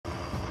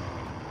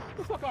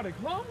The fuck are they,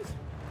 clones?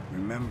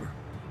 Remember,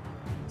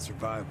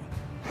 survival.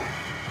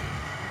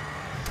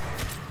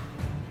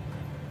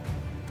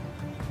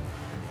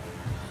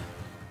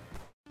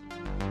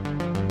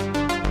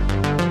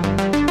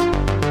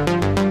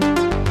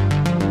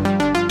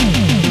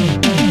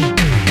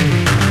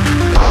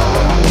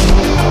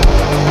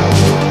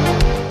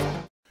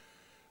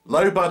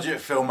 Low-budget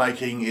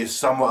filmmaking is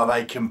somewhat of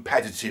a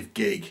competitive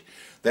gig.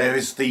 There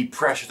is the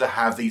pressure to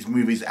have these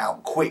movies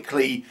out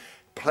quickly,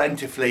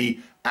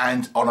 plentifully,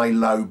 and on a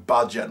low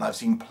budget. And I've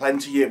seen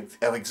plenty of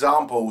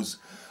examples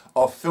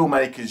of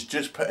filmmakers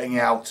just putting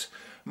out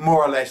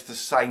more or less the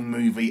same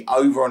movie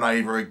over and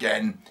over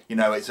again. You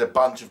know, it's a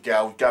bunch of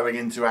girls going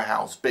into a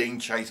house, being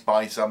chased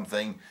by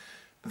something,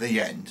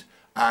 the end.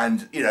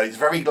 And, you know, it's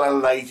very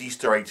lazy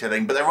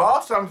storytelling. But there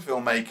are some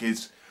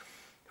filmmakers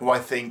who I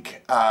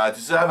think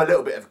deserve a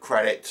little bit of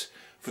credit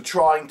for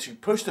trying to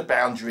push the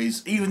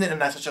boundaries, even in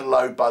such a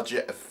low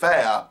budget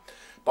affair,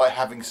 by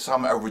having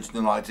some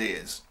original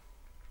ideas.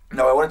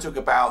 Now I want to talk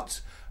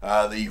about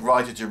the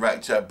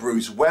writer-director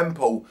Bruce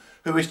Wemple,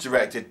 who has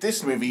directed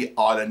this movie,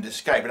 Island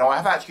Escape. Now I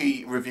have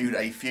actually reviewed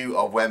a few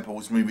of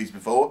Wemple's movies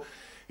before.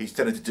 He's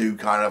tended to do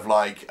kind of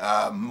like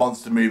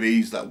monster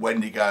movies, like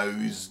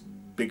Wendigos,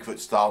 Bigfoot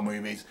style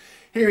movies.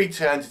 Here he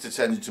turns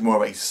into more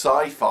of a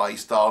sci-fi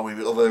style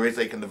movie, although there is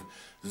a kind of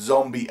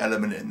zombie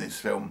element in this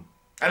film.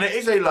 And it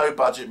is a low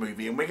budget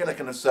movie, and we're going to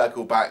kind of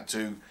circle back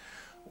to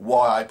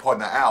why I point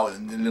that out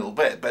in a little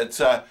bit. But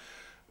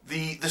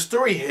the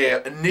story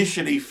here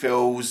initially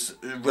feels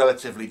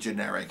relatively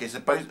generic. It's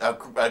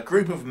a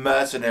group of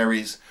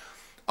mercenaries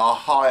are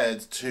hired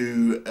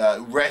to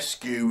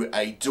rescue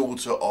a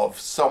daughter of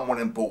someone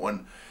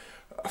important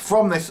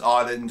from this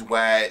island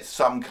where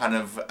some kind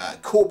of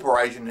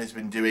corporation has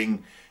been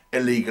doing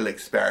illegal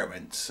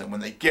experiments. And when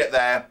they get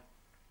there,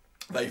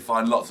 they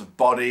find lots of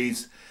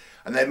bodies,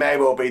 and there may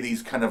well be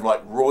these kind of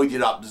like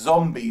roided up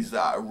zombies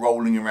that are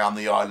rolling around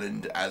the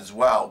island as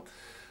well.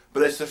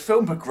 But as the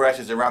film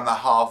progresses around the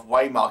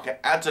halfway mark, it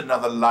adds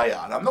another layer.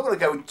 And I'm not going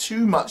to go into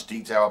too much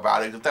detail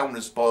about it, because I don't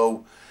want to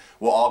spoil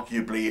what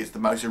arguably is the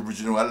most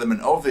original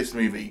element of this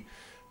movie.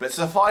 But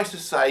suffice to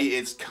say,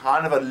 it's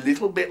kind of a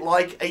little bit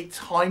like a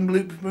time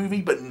loop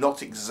movie, but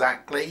not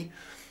exactly.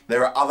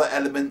 There are other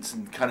elements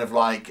and kind of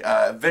like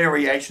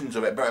variations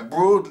of it, but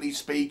broadly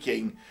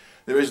speaking,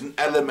 there is an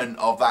element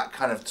of that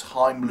kind of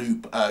time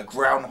loop,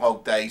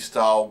 Groundhog Day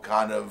style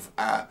kind of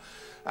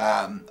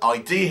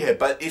idea here,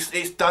 but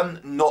it's done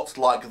not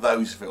like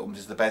those films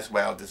is the best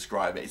way I'll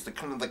describe it. It's the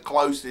kind of the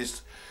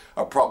closest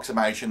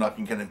approximation I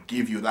can kind of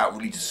give you without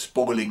really just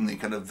spoiling the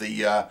kind of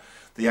the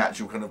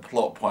actual kind of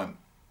plot point.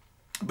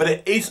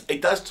 But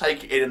it does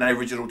take it in an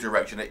original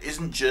direction. It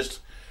isn't just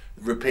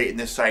repeating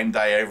the same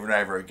day over and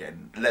over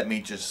again. Let me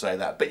just say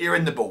that. But you're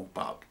in the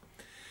ballpark.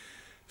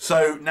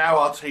 So now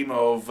our team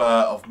of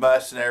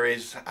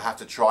mercenaries have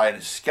to try and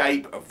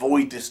escape,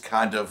 avoid this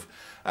kind of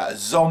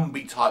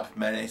zombie type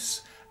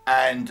menace,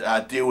 and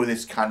deal with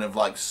this kind of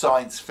like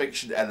science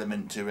fiction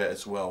element to it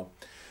as well.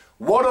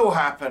 What will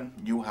happen?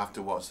 You'll have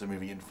to watch the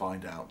movie and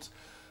find out.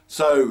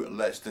 So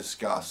let's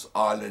discuss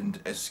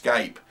Island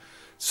Escape.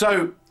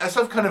 So as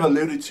I've kind of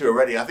alluded to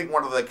already, I think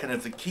one of the kind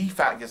of the key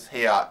factors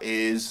here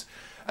is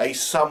a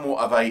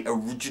somewhat of a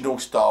original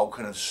style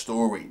kind of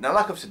story. Now,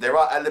 like I've said, there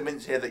are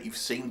elements here that you've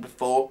seen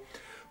before,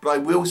 but I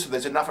will say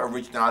there's enough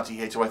originality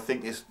here to I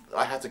think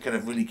I have to kind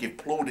of really give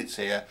plaudits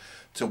here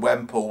to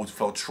Wemple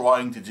for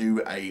trying to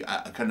do a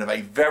kind of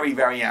a very,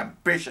 very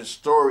ambitious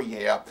story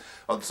here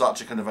on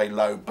such a kind of a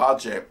low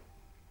budget.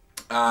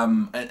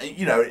 And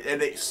you know,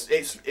 and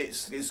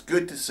it's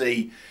good to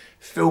see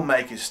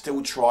filmmakers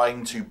still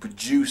trying to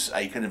produce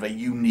a kind of a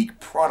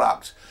unique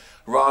product,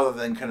 rather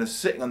than kind of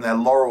sitting on their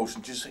laurels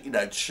and just, you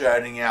know,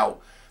 churning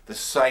out the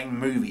same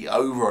movie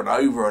over and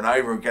over and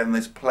over again.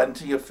 There's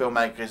plenty of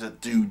filmmakers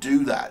that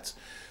do that.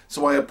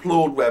 So I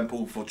applaud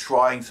Wemple for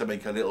trying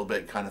something a little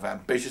bit kind of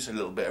ambitious, a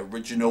little bit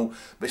original,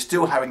 but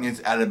still having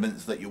these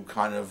elements that you'll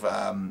kind of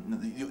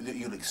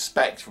you'll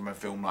expect from a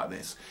film like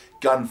this: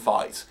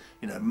 gunfights,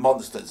 you know,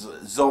 monsters,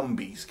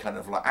 zombies, kind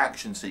of like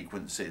action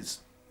sequences.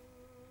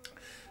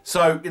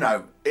 So, you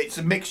know, it's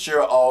a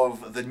mixture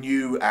of the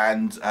new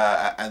and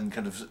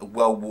kind of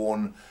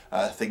well-worn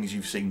things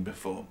you've seen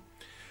before.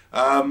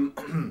 What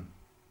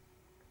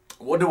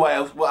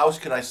else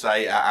can I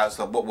say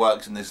outside what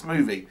works in this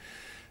movie?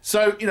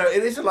 So, you know,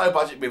 it is a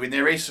low-budget movie, and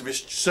there is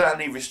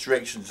certainly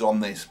restrictions on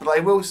this, but I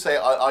will say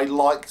I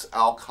liked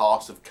our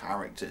cast of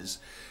characters.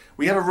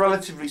 We have a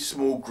relatively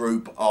small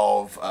group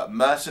of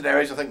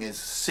mercenaries. I think there's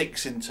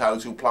 6 in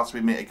total, plus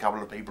we meet a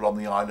couple of people on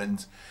the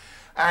island.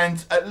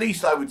 And at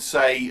least I would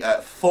say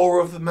 4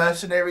 of the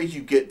mercenaries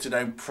you get to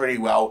know pretty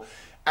well.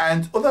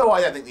 And although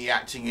I don't think the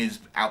acting is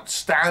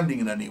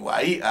outstanding in any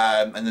way,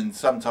 and then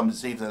sometimes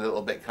it's even a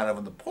little bit kind of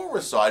on the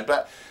poorer side,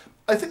 but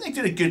I think they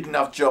did a good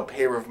enough job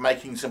here of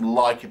making some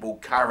likeable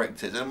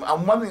characters. And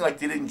one thing I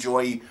did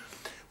enjoy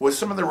was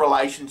some of the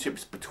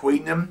relationships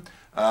between them.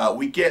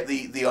 We get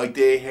the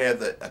idea here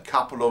that a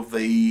couple of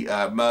the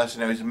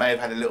mercenaries may have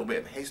had a little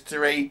bit of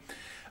history.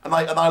 And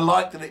I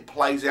like that it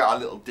plays out a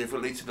little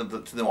differently to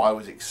what I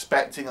was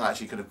expecting. I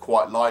actually could have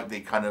quite liked the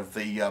kind of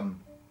the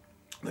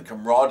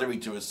camaraderie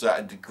to a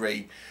certain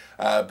degree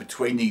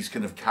between these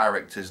kind of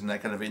characters and their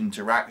kind of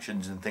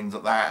interactions and things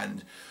like that.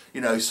 And you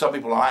know, some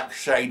people act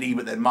shady,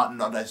 but they might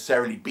not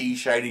necessarily be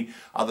shady.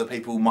 Other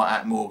people might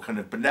act more kind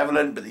of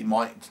benevolent, but they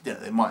might, you know,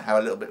 they might have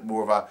a little bit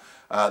more of a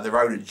their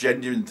own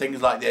agenda and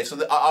things like this.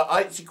 So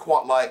I actually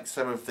quite like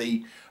some of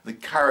the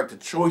character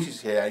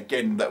choices here.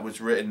 Again, that was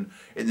written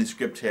in the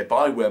script here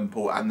by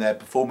Wempel, and their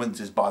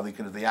performances by the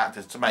kind of the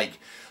actors to make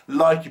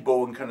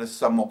likeable and kind of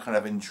somewhat kind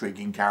of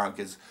intriguing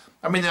characters.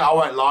 I mean, I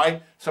won't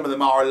lie, some of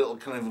them are a little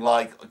kind of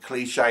like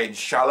cliche and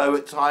shallow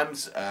at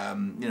times.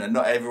 You know,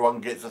 not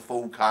everyone gets a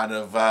full kind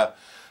of,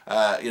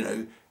 you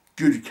know,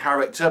 good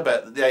character,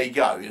 but there you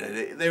go. You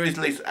know, there is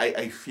at least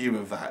a few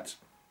of that.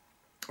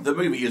 The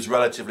movie is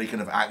relatively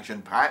kind of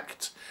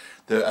action-packed.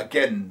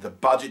 Again, the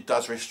budget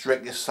does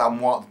restrict this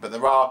somewhat, but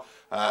there are,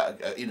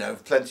 you know,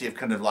 plenty of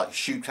kind of like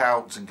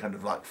shootouts and kind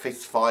of like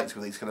fist fights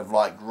with these kind of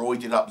like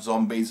roided up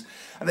zombies,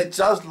 and it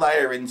does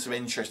layer in some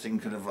interesting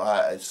kind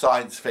of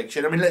science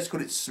fiction. I mean, let's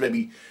call it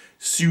maybe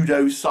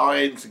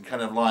pseudo-science and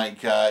kind of like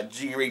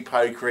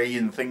jiggery-pokery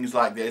and things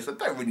like this that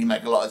don't really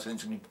make a lot of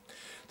sense when you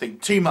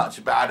think too much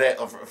about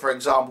it. Or for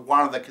example,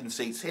 one of the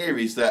conceits here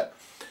is that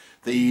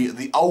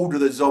the older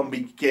the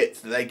zombie gets,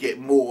 they get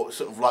more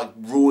sort of like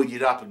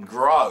roided up and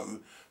grow,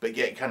 but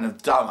get kind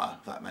of dumber,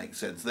 if that makes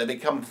sense. They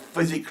become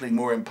physically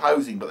more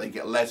imposing, but they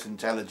get less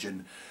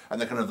intelligent. And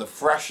the kind of the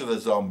fresher the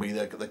zombie,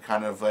 they're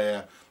kind of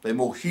they're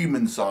more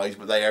human sized,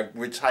 but they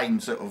retain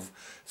sort of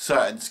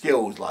certain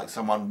skills. Like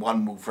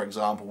one will, for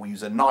example, will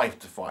use a knife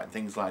to fight,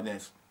 things like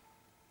this.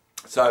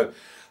 So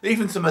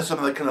even some of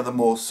the kind of the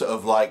more sort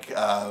of like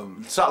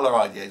subtler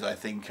ideas, I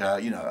think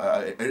you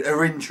know,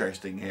 are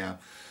interesting here.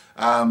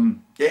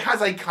 It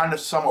has a kind of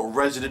somewhat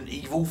Resident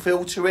Evil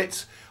feel to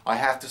it, I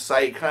have to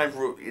say. It kind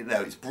of, you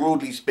know, it's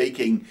broadly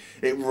speaking,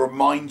 it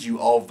reminds you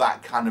of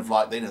that kind of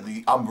like, you know,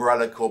 the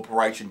Umbrella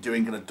Corporation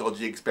doing kind of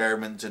dodgy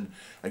experiments and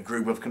a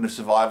group of kind of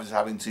survivors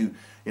having to,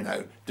 you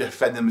know,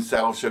 defend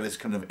themselves from this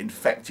kind of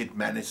infected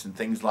menace and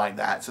things like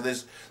that. So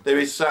there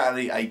is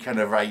certainly a kind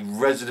of a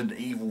Resident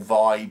Evil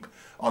vibe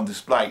on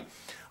display.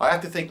 I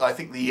have to think, I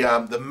think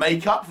the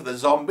makeup for the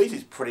zombies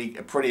is pretty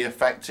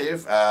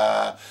effective.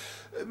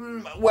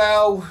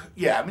 Well,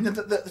 yeah, I mean,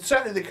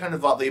 certainly the kind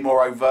of like the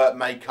more overt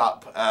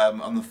makeup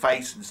on the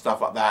face and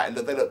stuff like that,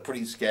 they look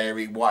pretty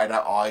scary, wide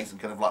out eyes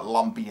and kind of like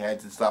lumpy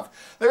heads and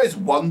stuff. There is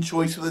one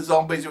choice for the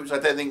zombies, which I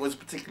don't think was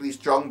particularly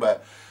strong,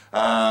 but,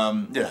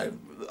 you know,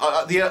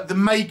 the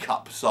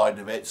makeup side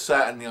of it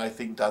certainly I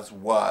think does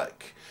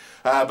work.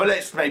 But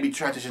let's maybe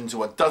transition to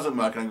what doesn't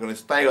work, and I'm going to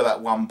stay with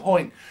that one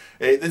point.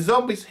 The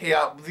zombies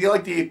here, the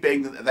idea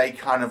being that they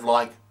kind of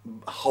like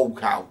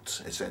Hulk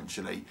out,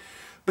 essentially.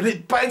 But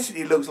it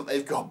basically looks like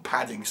they've got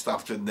padding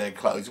stuffed in their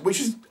clothes, which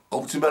is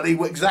ultimately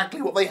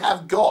exactly what they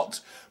have got.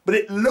 But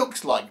it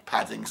looks like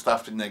padding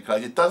stuffed in their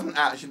clothes. It doesn't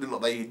actually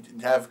look like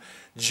they have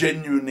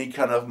genuinely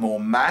kind of more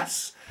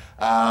mass.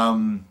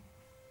 So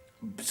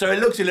it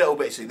looks a little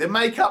bit silly. The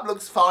makeup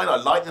looks fine. I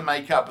like the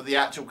makeup, but the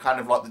actual kind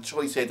of like the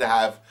choice here to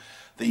have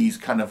these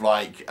kind of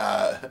like,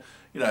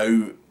 you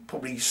know,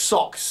 probably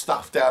socks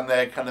stuffed down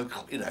their kind of,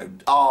 you know,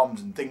 arms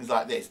and things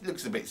like this. It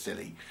looks a bit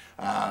silly.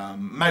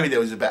 Maybe there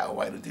was a better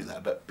way to do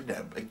that, but you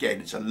know,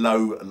 again, it's a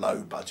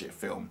low budget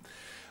film.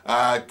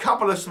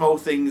 Couple of small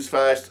things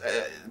first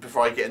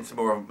before I get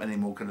into any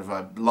more kind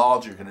of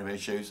larger kind of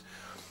issues.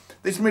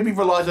 This movie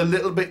relies a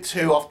little bit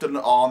too often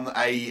on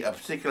a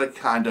particular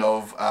kind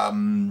of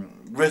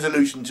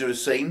resolution to a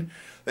scene.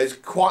 There's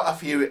quite a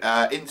few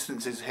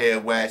instances here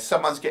where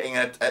someone's getting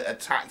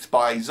attacked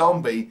by a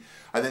zombie,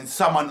 and then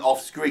someone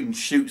off screen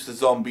shoots the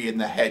zombie in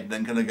the head and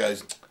then kind of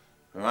goes,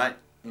 all right,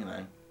 you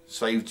know,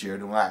 saved you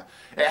and all that.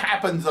 It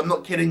happens, I'm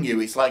not kidding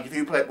you. It's like if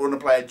you want to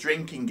play a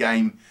drinking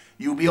game,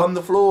 you'll be on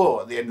the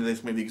floor at the end of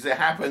this movie, because it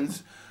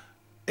happens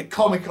a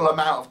comical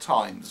amount of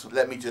times.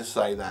 Let me just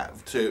say that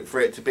for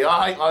it to be.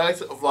 I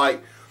sort of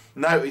like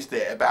noticed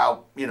it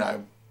about, you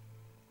know,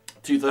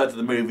 2/3 of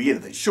the movie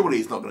in. Surely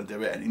it's not going to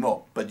do it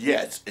anymore, but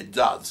yes, it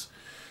does.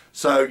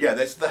 So yeah,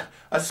 there's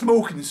a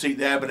small conceit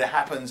there, but it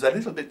happens a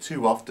little bit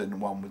too often,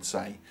 one would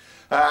say.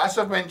 As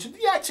I've mentioned,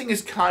 the acting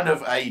is kind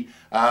of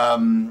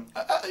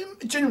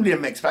generally a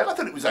mixed bag. I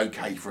thought it was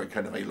okay for a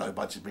kind of a low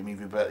budget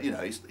movie, but you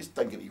know,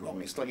 don't get me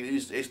wrong, it's like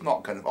it's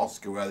not kind of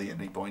Oscar worthy at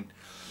any point.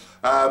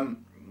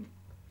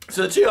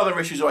 So the two other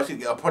issues I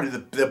think are probably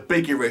the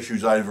bigger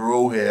issues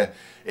overall here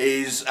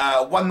is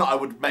one that I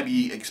would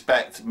maybe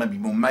expect maybe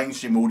more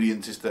mainstream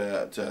audiences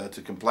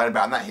to complain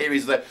about, and that here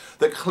is the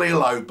clear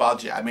low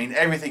budget. I mean,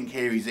 everything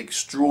here is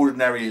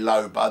extraordinarily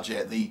low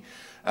budget. The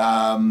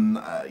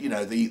you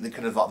know, the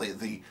kind of like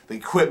the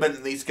equipment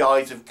that these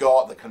guys have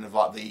got, the kind of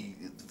like the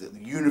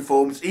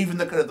uniforms, even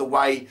the kind of the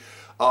way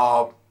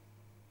our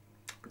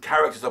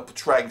characters are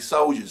portraying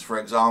soldiers. For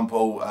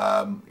example,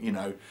 you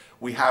know,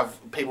 we have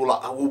people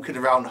like walking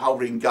around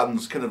holding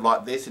guns kind of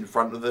like this in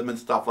front of them and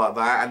stuff like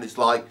that, and it's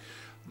like,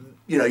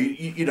 you know,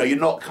 you know, you're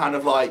not kind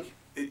of like,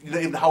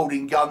 even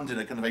holding guns in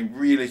a kind of a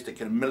realistic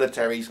kind of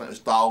military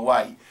style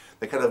way.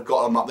 They kind of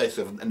got them like this,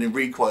 and the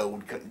recoil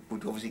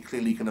would obviously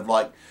clearly kind of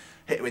like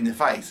hit him in the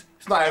face.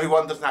 It's not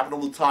everyone, doesn't happen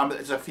all the time, but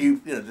there's a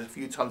few, there's a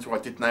few times where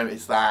I did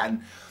notice that.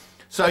 And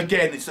so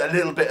again, it's a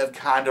little bit of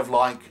kind of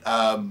like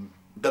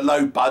the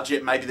low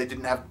budget. Maybe they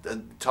didn't have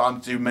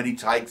time to do many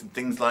takes and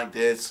things like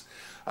this.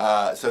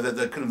 So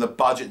the kind of the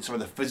budget, some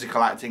of the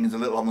physical acting is a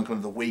little on the kind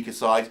of the weaker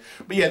side.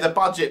 But yeah, the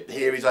budget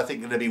here is, I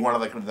think, going to be one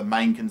of the kind of the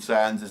main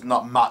concerns. There's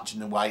not much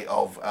in the way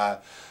of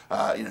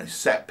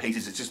set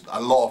pieces. It's just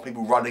a lot of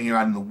people running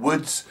around in the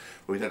woods.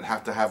 We don't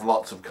have to have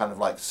lots of kind of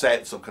like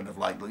sets or kind of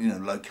like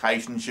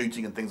location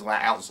shooting and things like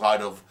that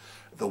outside of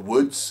the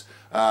woods.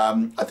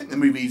 I think the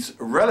movie's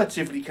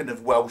relatively kind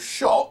of well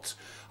shot,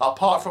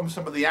 apart from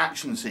some of the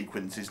action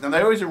sequences. Now,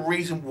 there is a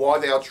reason why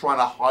they are trying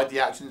to hide the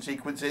action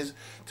sequences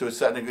to a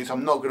certain degree, so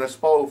I'm not going to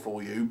spoil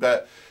for you,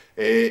 but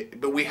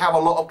we have a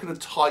lot of kind of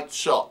tight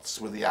shots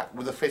with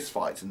the fist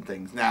fights and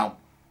things. Now,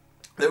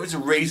 there is a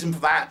reason for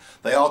that.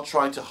 They are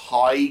trying to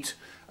hide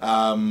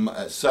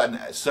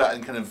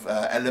certain kind of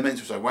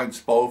elements, which I won't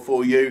spoil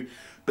for you.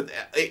 But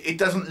it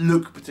doesn't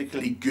look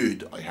particularly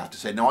good, I have to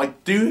say. Now, I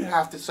do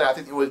have to say, I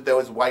think there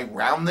was a way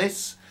around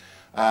this.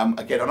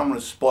 Again, I don't want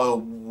to spoil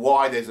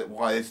why they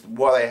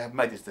have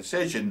made this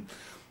decision,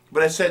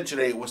 but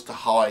essentially it was to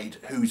hide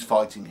who's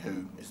fighting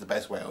who, is the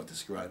best way I would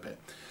describe it.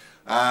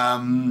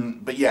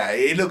 But yeah,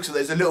 it looks,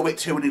 there's a little bit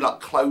too many like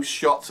close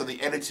shots, so the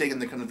editing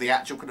and the kind of the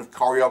actual kind of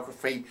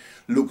choreography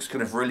looks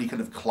kind of really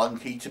kind of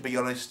clunky, to be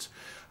honest.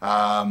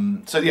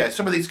 So yeah,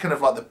 some of these kind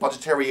of like the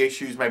budgetary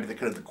issues, maybe the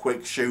kind of the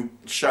quick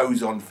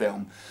shows on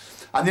film.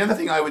 And the other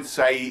thing I would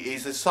say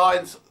is the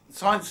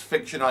science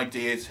fiction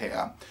ideas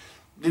here.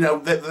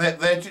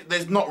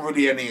 There's not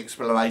really any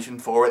explanation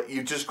for it.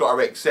 You've just got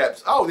to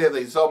accept, oh yeah,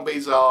 these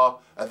zombies are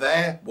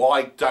there.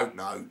 Why? Don't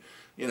know.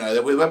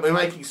 We're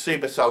making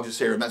super soldiers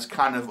here, and that's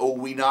kind of all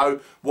we know.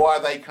 Why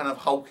are they kind of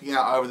hulking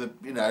out over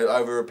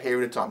over a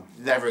period of time?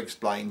 Never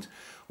explained.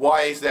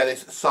 Why is there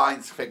this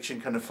science fiction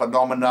kind of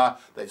phenomena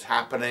that's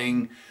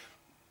happening?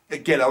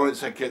 Again, I won't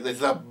say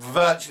there's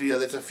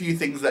a few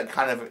things that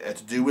kind of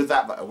to do with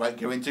that I won't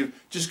go into.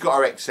 Just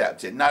got to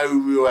accept it. No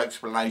real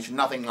explanation,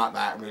 nothing like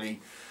that really.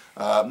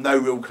 No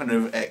real kind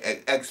of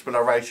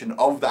exploration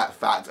of that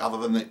fact, other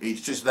than it's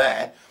just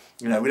there.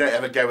 We don't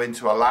ever go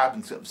into a lab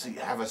and sort of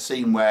have a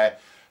scene where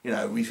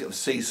we sort of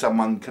see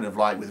someone kind of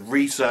like with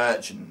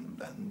research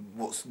and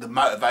what's the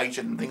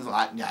motivation and things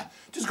like that. Yeah,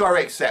 just got to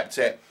accept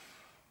it.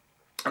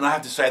 And I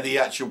have to say, the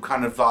actual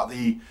kind of like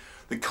the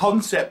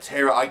concept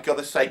here, I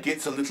gotta say,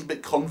 gets a little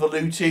bit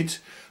convoluted.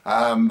 They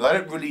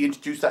don't really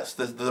introduce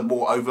the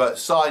more overt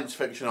science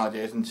fiction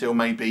ideas until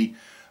maybe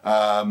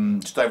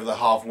just over the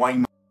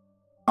halfway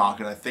mark,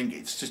 and I think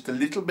it's just a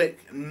little bit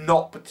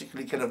not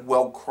particularly kind of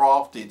well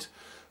crafted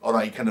on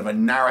a kind of a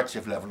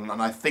narrative level,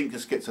 and I think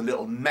this gets a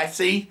little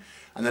messy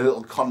and a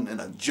little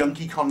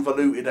junky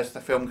convoluted as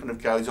the film kind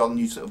of goes on.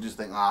 You sort of just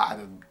think, I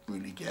don't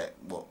really get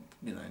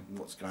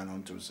what's going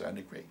on to a certain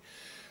degree.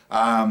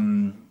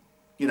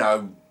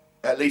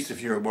 At least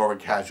if you're more of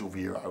a casual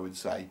viewer, I would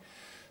say.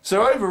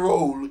 So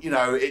overall,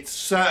 it's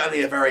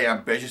certainly a very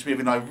ambitious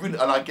movie, and I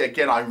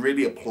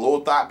really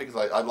applaud that, because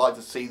I'd like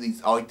to see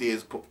these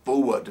ideas put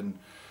forward, and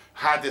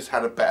had this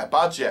had a better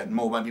budget and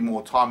maybe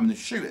more time in the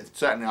shoot, it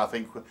certainly, I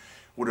think,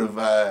 would have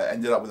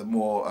ended up with a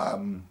more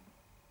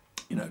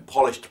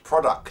polished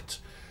product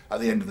at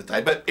the end of the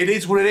day. But it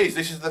is what it is.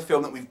 This is the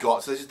film that we've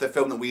got, so this is the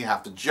film that we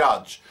have to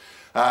judge.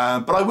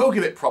 But I will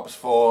give it props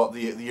for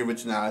the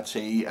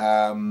originality,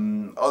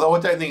 although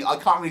I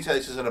can't really say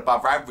this is an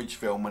above average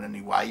film in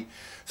any way.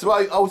 So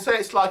I would say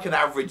it's like an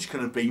average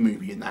kind of B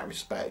movie in that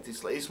respect.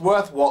 It's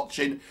worth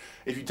watching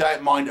if you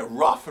don't mind a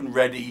rough and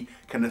ready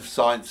kind of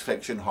science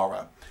fiction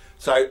horror.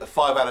 So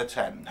 5 out of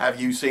 10.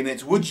 Have you seen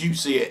it? Would you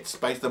see it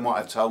based on what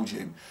I've told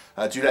you?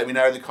 Do let me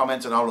know in the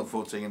comments, and I'll look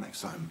forward to seeing you next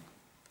time.